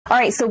All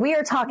right, so we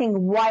are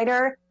talking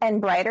whiter and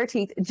brighter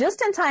teeth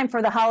just in time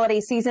for the holiday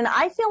season.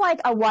 I feel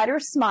like a wider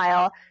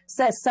smile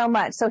says so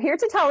much. So here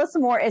to tell us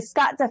more is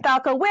Scott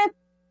DeFalco with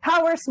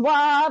Power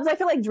Swabs. I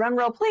feel like drum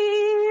roll,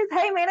 please.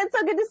 Hey, man, it's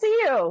so good to see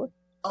you.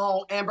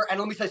 Oh, Amber, and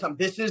let me say something.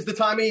 This is the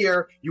time of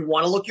year you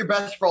want to look your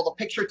best for all the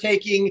picture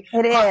taking,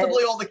 It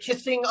possibly is. all the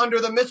kissing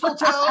under the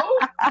mistletoe,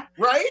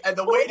 right? And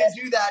the way to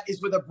do that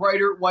is with a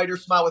brighter, whiter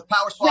smile with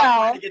Power Swap. No.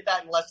 We're going to get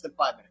that in less than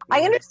 5 minutes.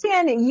 I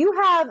understand you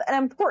have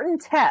an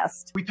important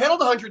test. We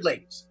paneled 100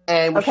 ladies,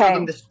 and we showed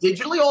them this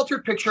digitally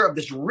altered picture of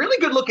this really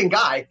good-looking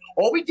guy.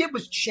 All we did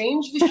was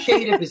change the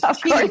shade of his Of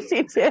teeth. course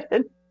you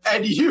did.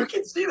 And you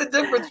can see the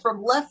difference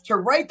from left to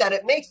right that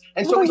it makes.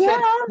 And so we said,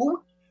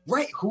 who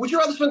would you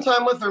rather spend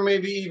time with or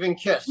maybe even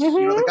kiss? You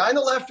know, the guy on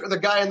the left or the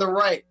guy on the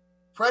right?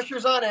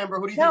 Pressure's on, Amber.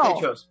 Who do you think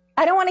they chose?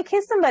 I don't want to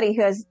kiss somebody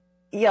who has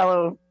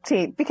yellow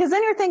teeth, because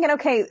then you're thinking,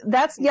 okay,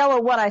 that's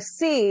yellow what I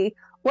see.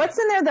 What's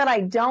in there that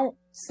I don't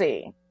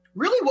see?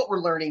 Really what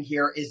we're learning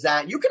here is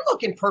that you can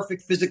look in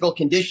perfect physical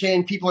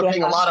condition. People are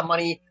paying a lot of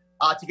money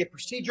to get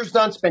procedures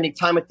done, spending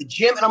time at the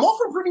gym. And I'm all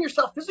for improving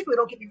yourself physically,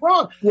 don't get me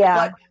wrong.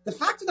 But the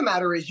fact of the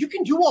matter is you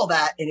can do all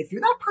that. And if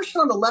you're that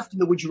person on the left in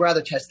the Would You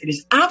Rather test, it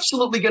is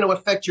absolutely going to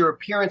affect your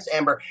appearance,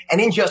 Amber.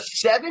 And in just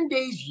 7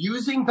 days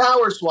using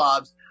Power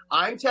Swabs,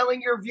 I'm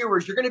telling your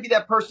viewers, you're going to be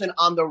that person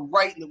on the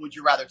right in the Would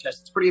You Rather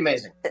test. It's pretty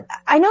amazing.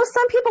 I know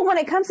some people, when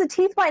it comes to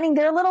teeth whitening,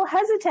 they're a little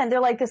hesitant.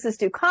 They're like, this is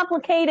too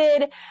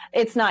complicated.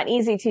 It's not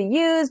easy to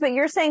use. But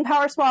you're saying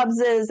Power Swabs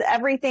is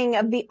everything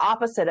of the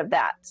opposite of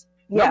that.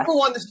 Number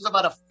one, this is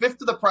about a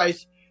fifth of the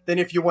price than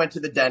if you went to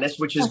the dentist,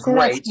 which is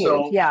great.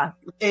 So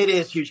it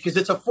is huge because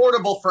it's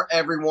affordable for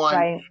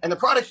everyone. And the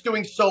product's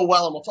doing so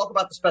well. And we'll talk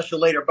about the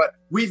special later, but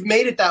we've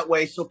made it that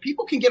way so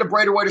people can get a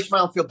brighter, whiter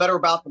smile and feel better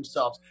about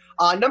themselves.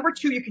 Number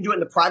two, you can do it in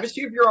the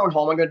privacy of your own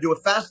home. I'm going to do a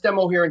fast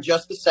demo here in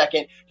just a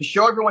second to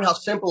show everyone how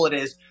simple it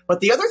is. But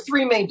the other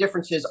three main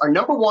differences are,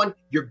 number one,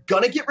 you're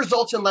going to get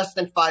results in less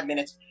than 5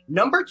 minutes.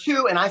 Number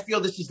two, and I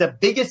feel this is the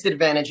biggest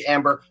advantage,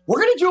 Amber,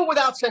 we're going to do it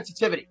without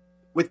sensitivity.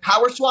 With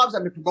Power Swabs,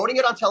 I've been promoting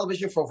it on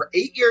television for over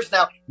 8 years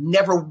now.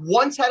 Never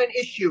once had an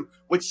issue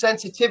with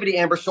sensitivity,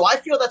 Amber. So I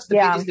feel that's the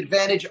biggest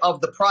advantage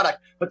of the product.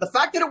 But the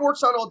fact that it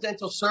works on all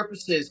dental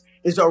surfaces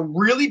is a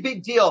really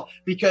big deal,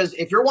 because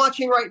if you're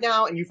watching right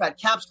now and you've had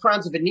caps,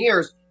 crowns, and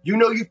veneers, you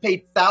know you've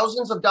paid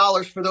thousands of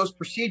dollars for those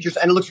procedures,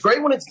 and it looks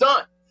great when it's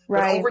done.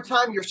 But over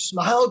time, your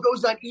smile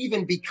goes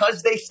uneven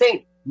because they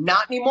stain.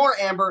 Not anymore,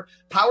 Amber.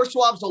 Power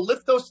Swabs will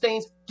lift those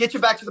stains, get you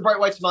back to the bright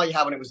white smile you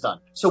had when it was done.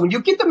 So when you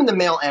get them in the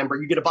mail, Amber,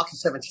 you get a box of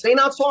 7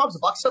 stain-out swabs, a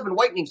box of 7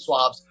 whitening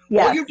swabs.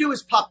 All you do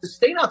is pop the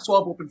stain-out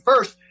swab open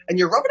first, and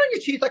you rub it on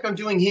your teeth like I'm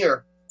doing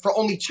here for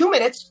only 2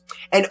 minutes.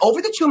 And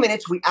over the 2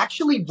 minutes, we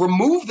actually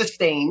remove the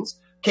stains.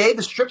 Okay,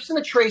 the strips and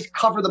the trays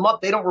cover them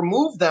up. They don't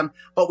remove them,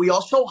 but we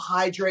also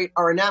hydrate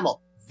our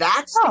enamel.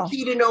 That's the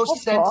key to no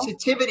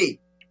sensitivity.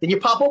 Then you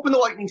pop open the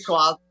whitening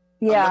swab.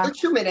 Another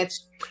 2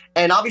 minutes.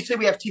 And obviously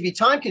we have TV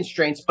time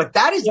constraints, but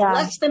that is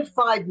less than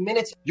 5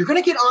 minutes. You're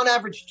going to get on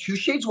average 2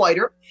 shades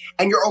whiter,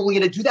 and you're only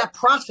going to do that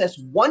process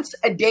once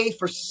a day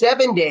for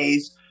 7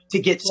 days to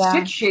get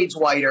 6 shades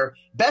whiter.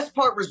 Best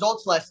part,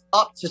 results last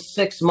up to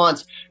 6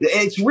 months.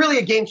 It's really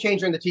a game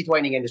changer in the teeth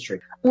whitening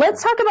industry.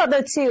 Let's talk about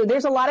that too.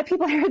 There's a lot of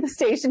people here at the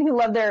station who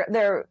love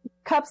their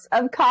cups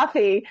of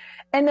coffee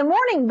in the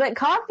morning, but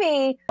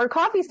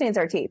coffee stains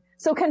our teeth.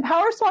 So can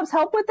Power Swabs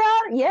help with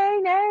that? Yay,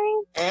 nay?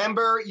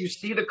 Amber, you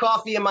see the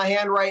coffee in my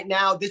hand right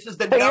now. This is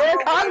the number one.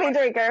 You're a coffee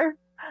drinker.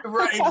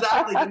 Right,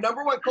 exactly. The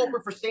number one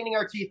culprit for staining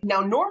our teeth. Now,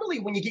 normally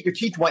when you get your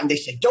teeth whitened, they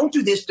say, don't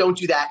do this, don't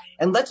do that.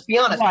 And let's be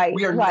honest,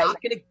 we are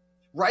not going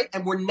to,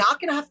 and we're not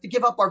going to have to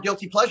give up our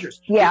guilty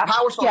pleasures.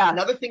 Power Swabs,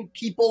 another thing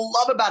people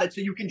love about it,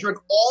 so you can drink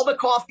all the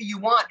coffee you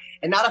want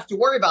and not have to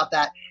worry about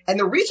that. And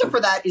the reason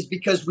for that is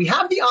because we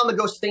have the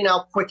on-the-go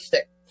stain-out quick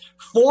stick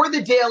for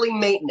the daily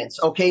maintenance,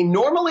 okay?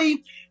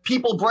 Normally,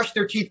 people brush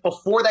their teeth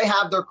before they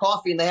have their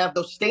coffee, and they have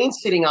those stains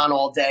sitting on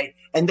all day,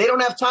 and they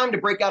don't have time to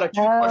break out a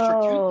toothbrush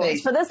or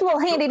toothpaste. So this little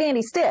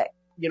handy-dandy stick.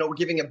 You know, we're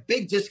giving a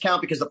big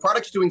discount because the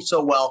product's doing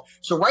so well.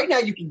 So right now,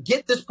 you can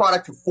get this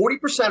product for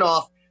 40%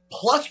 off,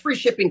 plus free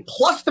shipping,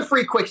 plus the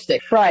free quick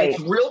stick. It's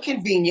real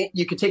convenient.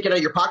 You can take it out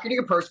of your pocket or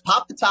your purse,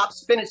 pop the top,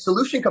 spin it,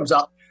 solution comes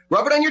up.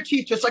 Rub it on your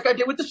teeth just like I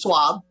did with the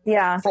swab.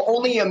 For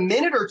only a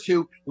minute or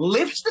two,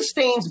 lifts the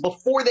stains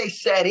before they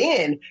set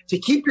in to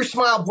keep your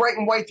smile bright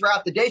and white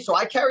throughout the day. So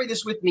I carry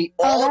this with me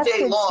all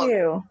day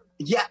long.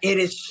 Yeah, it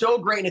is so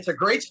great. And it's a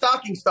great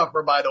stocking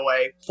stuffer, by the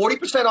way.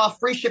 40% off,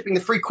 free shipping,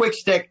 the free quick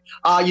stick.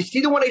 You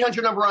see the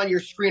 1-800 number on your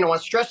screen. I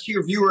want to stress to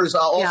your viewers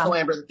also,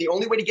 Amber, that the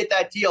only way to get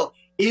that deal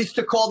is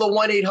to call the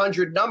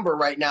 1-800 number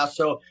right now.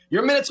 So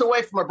you're minutes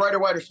away from a brighter,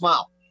 whiter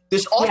smile.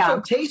 This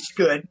also tastes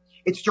good.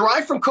 It's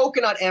derived from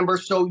coconut, Amber,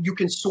 so you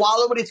can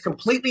swallow it. It's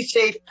completely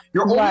safe.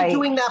 You're only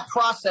doing that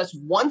process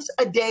once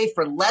a day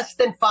for less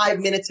than 5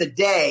 minutes a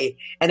day.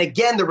 And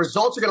again, the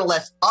results are going to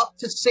last up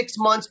to 6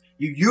 months.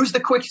 You use the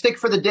quick stick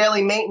for the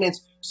daily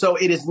maintenance, so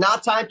it is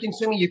not time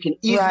consuming. You can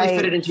easily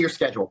fit it into your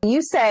schedule.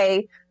 You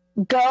say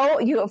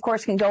you of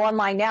course can go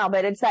online now,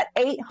 but it's that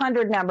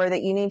 800 number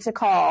that you need to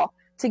call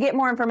to get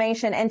more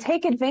information and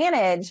take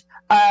advantage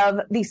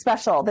of the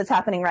special that's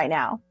happening right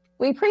now.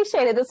 We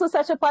appreciate it. This was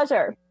such a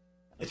pleasure.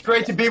 It's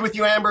great to be with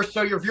you, Amber,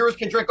 so your viewers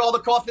can drink all the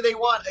coffee they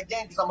want,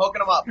 again, because I'm hooking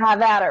them up.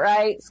 Have at it,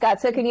 right?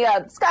 Scott's hooking you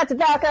up. Scott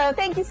DeFalco,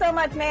 thank you so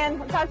much, man.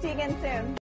 We'll talk to you again soon.